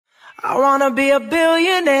I wanna be a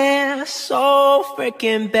billionaire so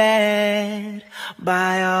freaking bad.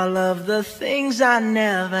 Buy all of the things I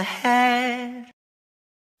never had.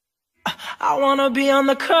 I wanna be on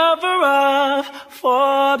the cover of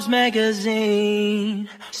Forbes magazine,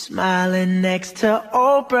 smiling next to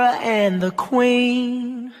Oprah and the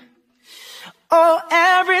Queen. Oh,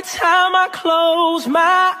 every time I close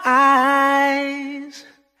my eyes,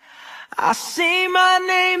 I see my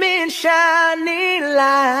name in shining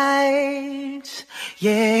lights.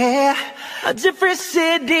 Yeah, a different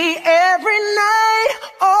city every night.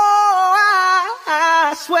 Oh,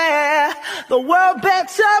 I swear the world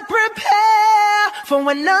better prepare for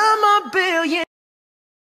when I'm a billion.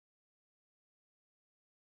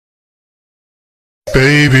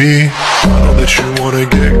 Baby, I know that you wanna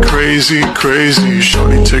get crazy, crazy.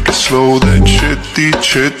 Shorty, take it slow, then chitty,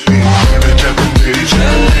 chitty.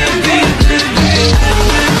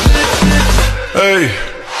 Hey,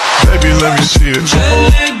 baby, let me see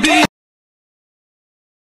it.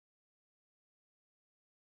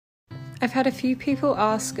 I've had a few people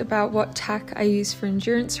ask about what tack I use for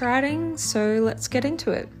endurance riding, so let's get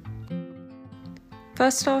into it.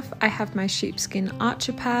 First off, I have my sheepskin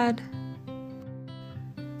archer pad.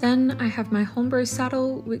 Then I have my Holmbro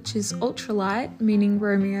saddle, which is ultralight, meaning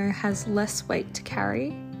Romeo has less weight to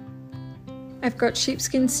carry. I've got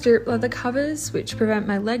sheepskin stirrup leather covers, which prevent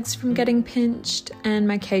my legs from getting pinched, and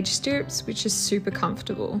my cage stirrups, which is super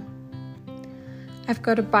comfortable. I've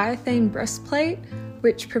got a biothane breastplate,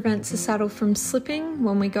 which prevents the saddle from slipping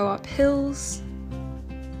when we go up hills.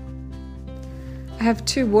 I have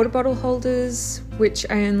 2 water bottle holders, which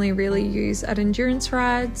I only really use at endurance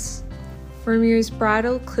rides. Romeo's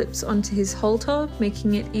bridle clips onto his halter,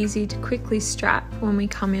 making it easy to quickly strap when we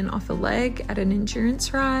come in off a leg at an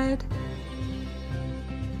endurance ride.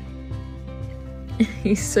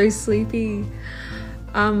 He's so sleepy.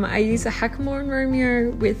 I use a Hackamore on Romeo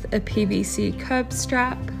with a PVC curb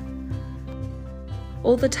strap.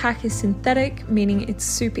 All the tack is synthetic, meaning it's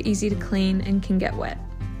super easy to clean and can get wet.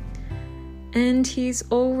 And he's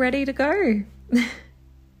all ready to go.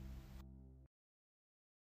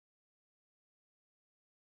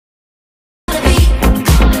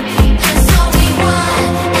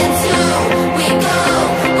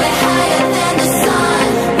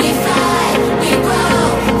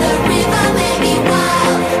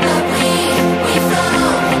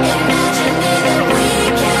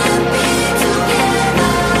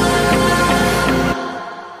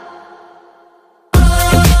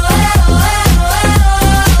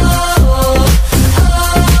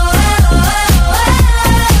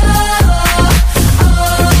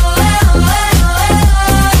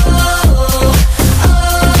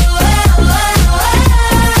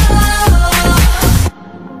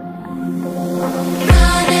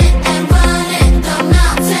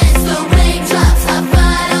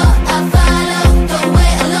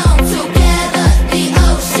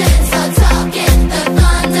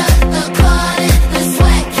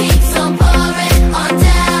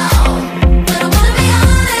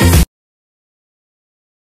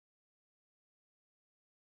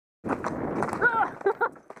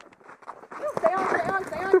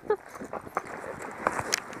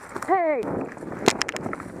 Hey!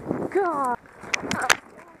 God!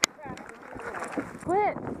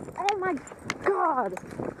 Quit! Oh my God!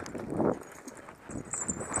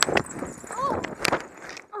 Oh!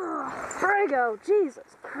 Oh, Brago!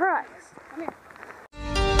 Jesus Christ! Come here.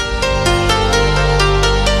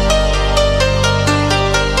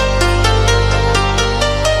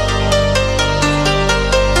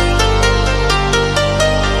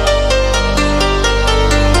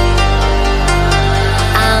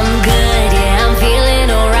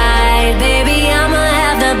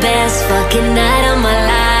 Fucking night of my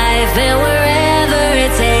life, and